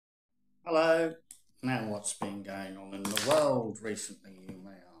Hello. Now, what's been going on in the world recently, you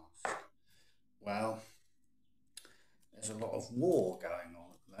may ask? Well, there's a lot of war going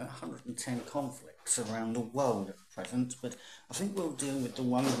on at the moment, 110 conflicts around the world at present, but I think we'll deal with the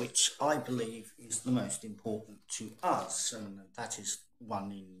one which I believe is the most important to us, and that is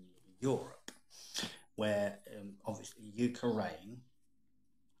one in Europe, where obviously Ukraine,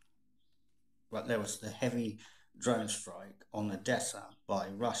 but there was the heavy drone strike on Odessa by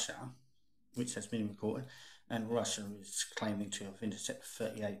Russia, which has been reported, and Russia is claiming to have intercepted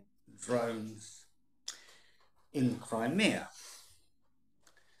 38 drones in Crimea.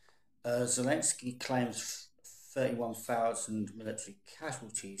 Zelensky claims 31,000 military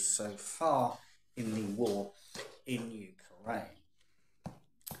casualties so far in the war in Ukraine.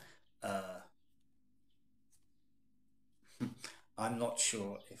 Uh, I'm not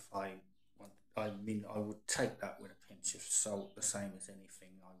sure if I want, I mean, I would take that with a pinch of salt, the same as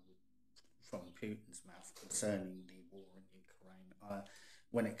anything I would from Putin's mouth concerning the war in Ukraine.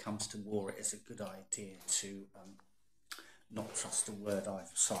 When it comes to war, it is a good idea to not trust a word either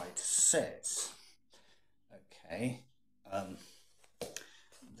side says. Okay. Um,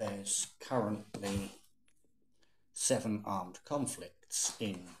 there's currently 7 armed conflicts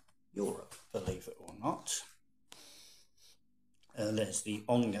in Europe, believe it or not. There's the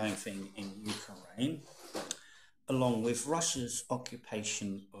ongoing thing in Ukraine, along with Russia's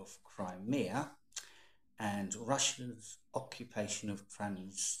occupation of Crimea and Russia's occupation of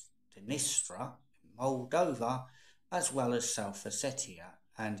Transnistria, Moldova, as well as South Ossetia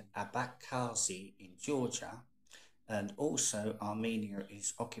and Abkhazia in Georgia, and also Armenia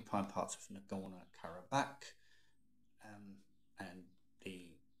is occupying parts of Nagorno-Karabakh, and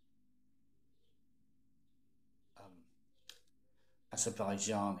the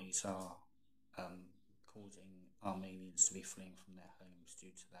Azerbaijanis are causing Armenians to be fleeing from their homes due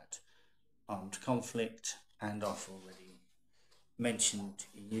to that armed conflict, and I've already mentioned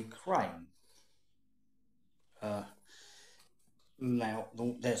Ukraine. Now,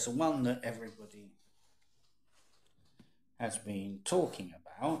 there's the one that everybody has been talking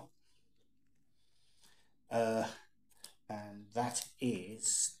about, and that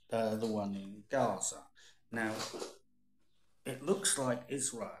is the one in Gaza. Now, it looks like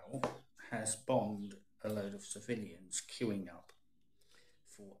Israel has bombed a load of civilians queuing up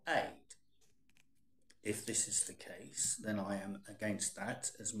for aid. If this is the case, then I am against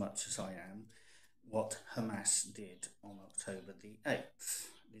that as much as I am what Hamas did on October the 8th.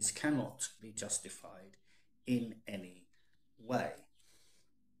 This cannot be justified in any way.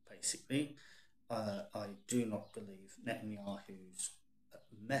 Basically, I do not believe Netanyahu's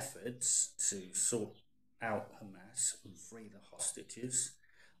methods to sort out Hamas and free the hostages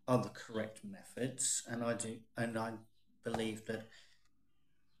are the correct methods, and I believe that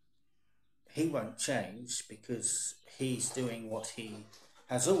he won't change because he's doing what he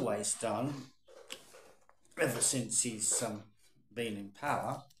has always done ever since he's been in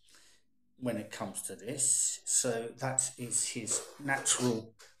power when it comes to this. So that is his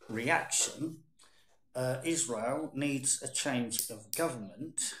natural reaction. Israel needs a change of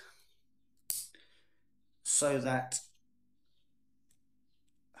government so that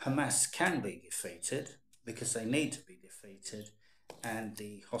Hamas can be defeated, because they need to be defeated, and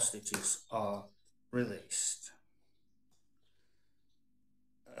the hostages are released.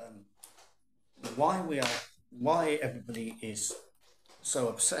 Why everybody is so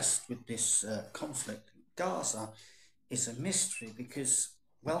obsessed with this conflict in Gaza is a mystery, because,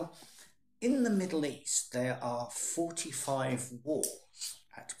 well, in the Middle East there are 45 wars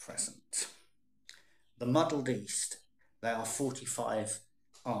at present. The Muddled East, there are 45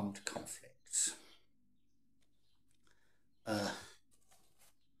 armed conflicts.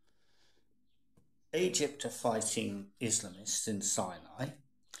 Egypt are fighting Islamists in Sinai.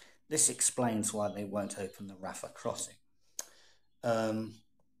 This explains why they won't open the Rafah crossing. And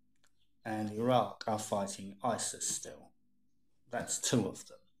Iraq are fighting ISIS still. That's 2 of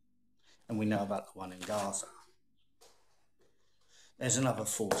them. And we know about the one in Gaza. There's another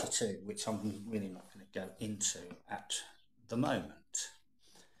 42, which I'm really not going to go into at the moment.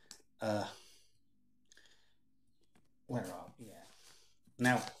 Where are we? Yeah.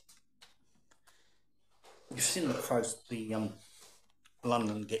 Now, you've seen the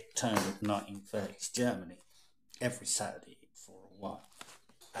London get turned 1930s Germany every Saturday for a while.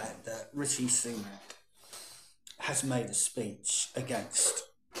 And Rishi Sunak has made a speech against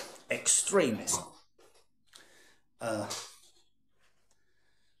extremism.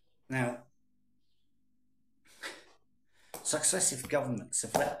 Now, successive governments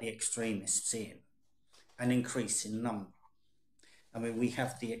have let the extremists in and increase in number. I mean, we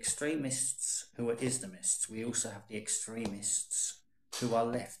have the extremists who are Islamists. We also have the extremists who are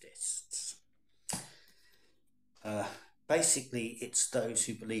leftists. Basically, it's those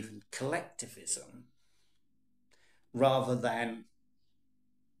who believe in collectivism rather than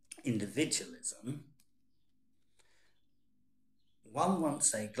individualism. One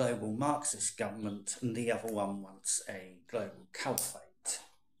wants a global Marxist government and the other one wants a global caliphate.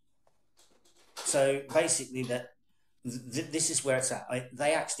 So basically, this is where it's at.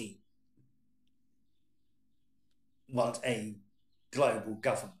 They actually want a global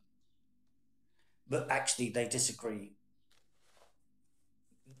government, but actually they disagree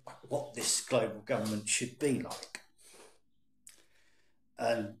what this global government should be like.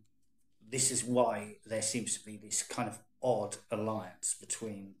 And this is why there seems to be this kind of odd alliance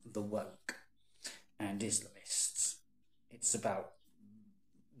between the woke and Islamists. It's about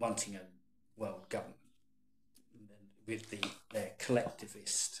wanting a world government with their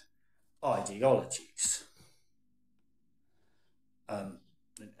collectivist ideologies.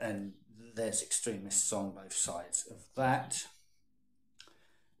 And there's extremists on both sides of that.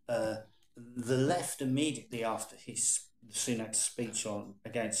 The left, immediately after Sunak's speech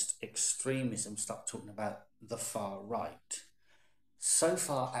against extremism, started talking about the far right. So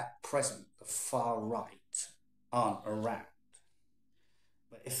far at present, the far right aren't around.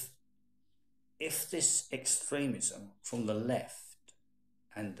 But if this extremism from the left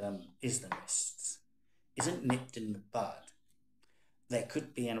and Islamists isn't nipped in the bud, there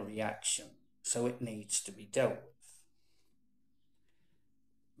could be a reaction, so it needs to be dealt with.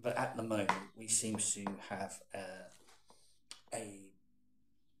 But at the moment, we seem to have a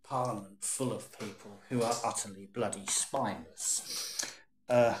parliament full of people who are utterly bloody spineless.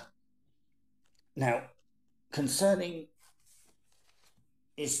 Now, concerning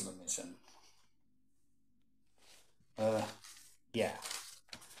Islamism, yeah,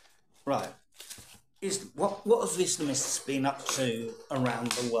 right. What have Islamists been up to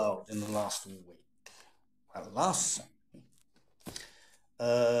around the world in the last week? Well, last Sunday,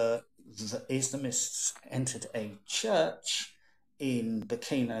 the Islamists entered a church in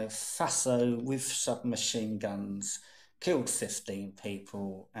Burkina Faso with submachine guns, killed 15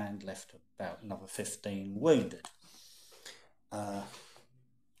 people and left about another 15 wounded.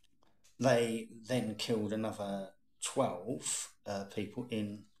 They then killed another 12 people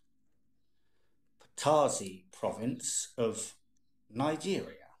in Tazi province of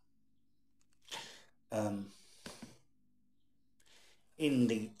Nigeria. In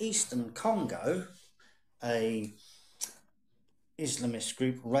the eastern Congo, a Islamist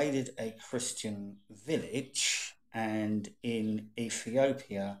group raided a Christian village, and in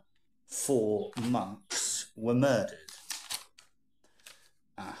Ethiopia 4 monks were murdered.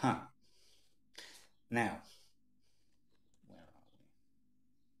 Now, where are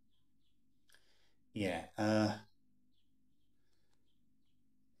we? Yeah,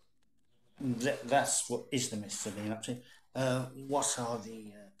 that's what Islamists are being up to. What are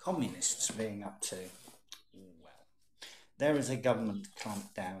the communists being up to? Well, there is a government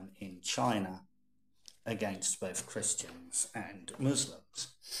clampdown in China against both Christians and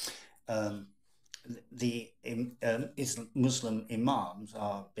Muslims. The Muslim imams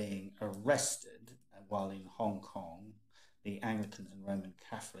are being arrested, while in Hong Kong, the Anglicans and Roman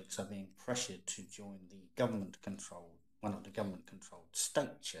Catholics are being pressured to join one of the government-controlled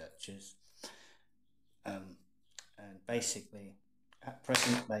state churches. And basically, at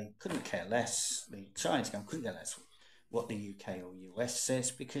present, they couldn't care less. The Chinese government couldn't care less what the UK or US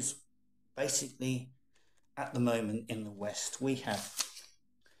says, because basically, at the moment in the West, we have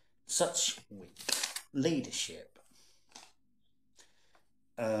such weak leadership.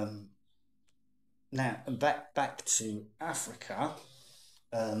 Now, back to Africa.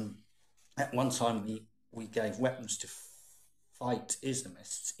 At one time, we gave weapons to fight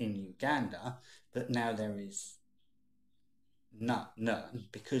Islamists in Uganda, but now there is none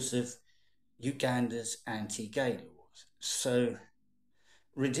because of Uganda's anti-gay laws. So,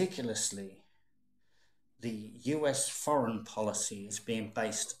 ridiculously, the US foreign policy is being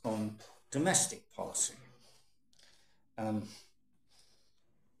based on domestic policy.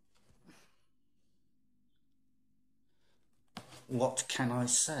 What can I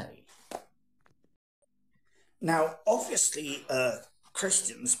say? Now, obviously,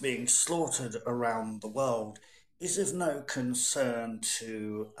 Christians being slaughtered around the world is of no concern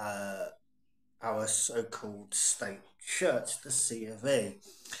to our so-called state church, the CofE.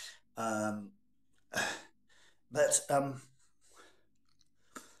 But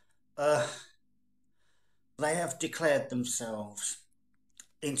they have declared themselves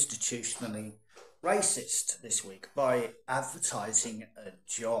institutionally racist this week by advertising a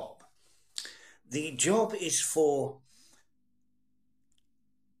job. The job is for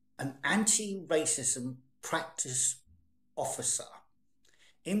an anti-racism practice officer,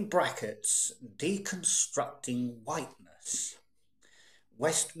 in brackets, deconstructing whiteness,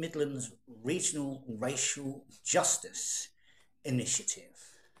 West Midlands Regional Racial Justice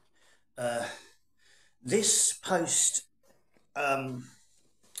Initiative. This post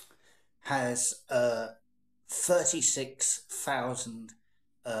has 36,000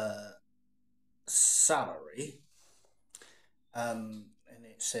 salary, and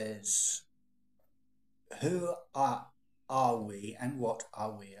it says, who are we and what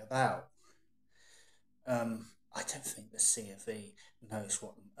are we about? I don't think the CofE knows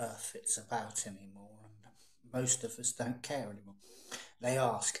what on earth it's about anymore, and most of us don't care anymore. They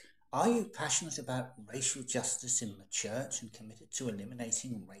ask, are you passionate about racial justice in the church and committed to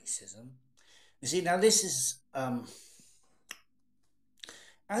eliminating racism? You see, now this is,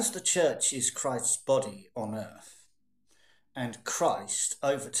 as the church is Christ's body on earth, and Christ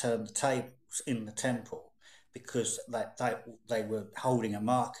overturned the tables in the temple because they were holding a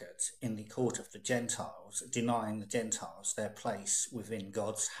market in the court of the Gentiles, denying the Gentiles their place within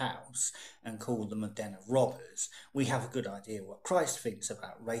God's house, and called them a den of robbers. We have a good idea what Christ thinks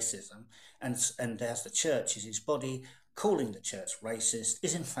about racism, and as the church is his body, calling the church racist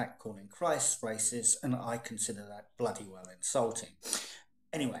is in fact calling Christ racist, and I consider that bloody well insulting.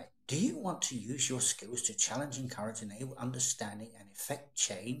 Anyway, do you want to use your skills to challenge, encourage, enable understanding and effect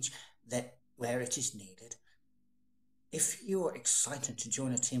change that where it is needed? If you are excited to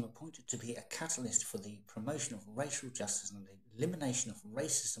join a team appointed to be a catalyst for the promotion of racial justice and the elimination of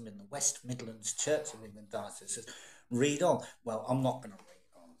racism in the West Midlands Church of England Diocese, read on. Well, I'm not going to read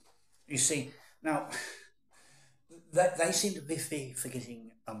on. You see, now, they seem to be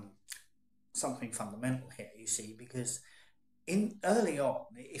forgetting something fundamental here, you see, because early on,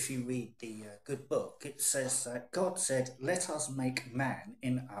 if you read the good book, it says that God said, let us make man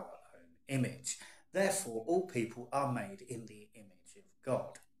in our own image. Therefore, all people are made in the image of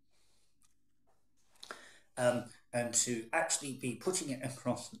God. And to actually be putting it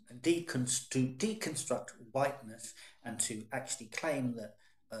across, to deconstruct whiteness, and to actually claim that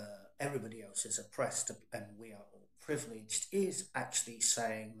everybody else is oppressed and we are all privileged, is actually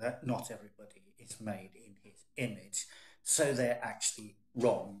saying that not everybody is made in his image. So they're actually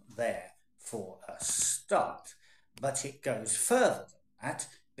wrong there for a start. But it goes further than that,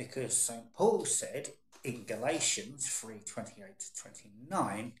 because St. Paul said in Galatians 3:28 to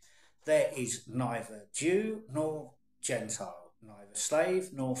 29, there is neither Jew nor Gentile, neither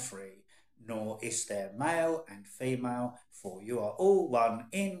slave nor free, nor is there male and female, for you are all one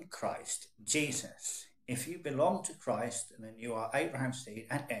in Christ Jesus. If you belong to Christ, then you are Abraham's seed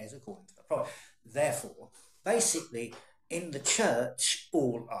and heirs according to the promise. Therefore, basically, in the church,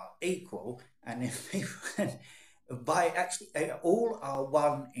 all are equal, and if people, by actually all are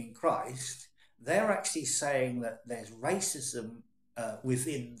one in Christ, they're actually saying that there's racism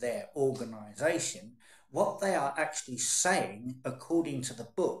within their organisation. What they are actually saying, according to the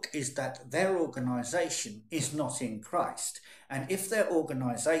book, is that their organisation is not in Christ. And if their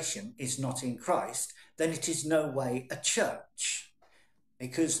organisation is not in Christ, then it is no way a church.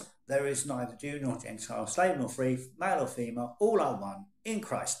 Because there is neither Jew nor Gentile, slave nor free, male or female, all are one in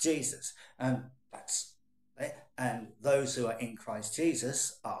Christ Jesus. And that's it. And those who are in Christ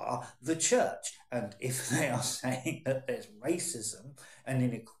Jesus are the church. And if they are saying that there's racism and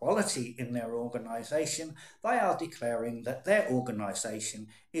inequality in their organisation, they are declaring that their organisation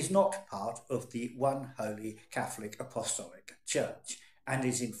is not part of the one holy Catholic Apostolic Church and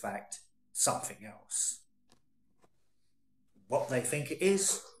is in fact something else. What they think it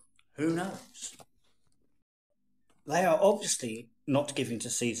is, who knows? They are obviously not giving to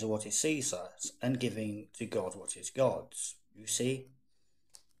Caesar what is Caesar's and giving to God what is God's. You see,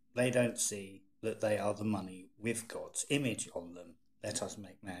 they don't see that they are the money with God's image on them. Let us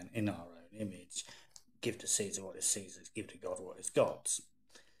make man in our own image. Give to Caesar what is Caesar's, give to God what is God's.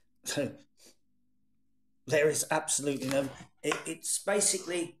 So there is absolutely no... It's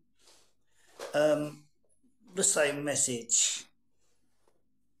basically the same message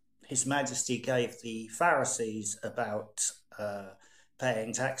His Majesty gave the Pharisees about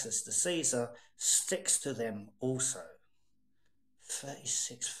paying taxes to Caesar, sticks to them also.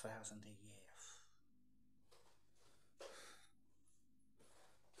 36,000 a year.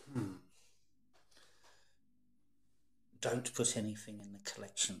 Don't put anything in the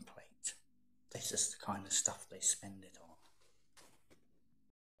collection plate. This is the kind of stuff they spend it on.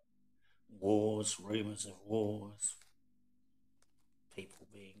 Wars, rumours of wars, people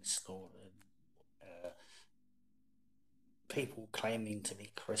being slaughtered, people claiming to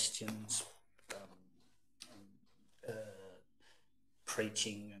be Christians,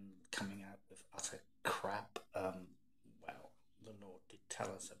 preaching and coming out with utter crap. Well, the Lord did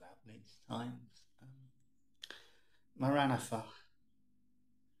tell us about these times. Maranatha,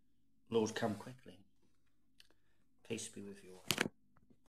 Lord, come quickly. Peace be with you all.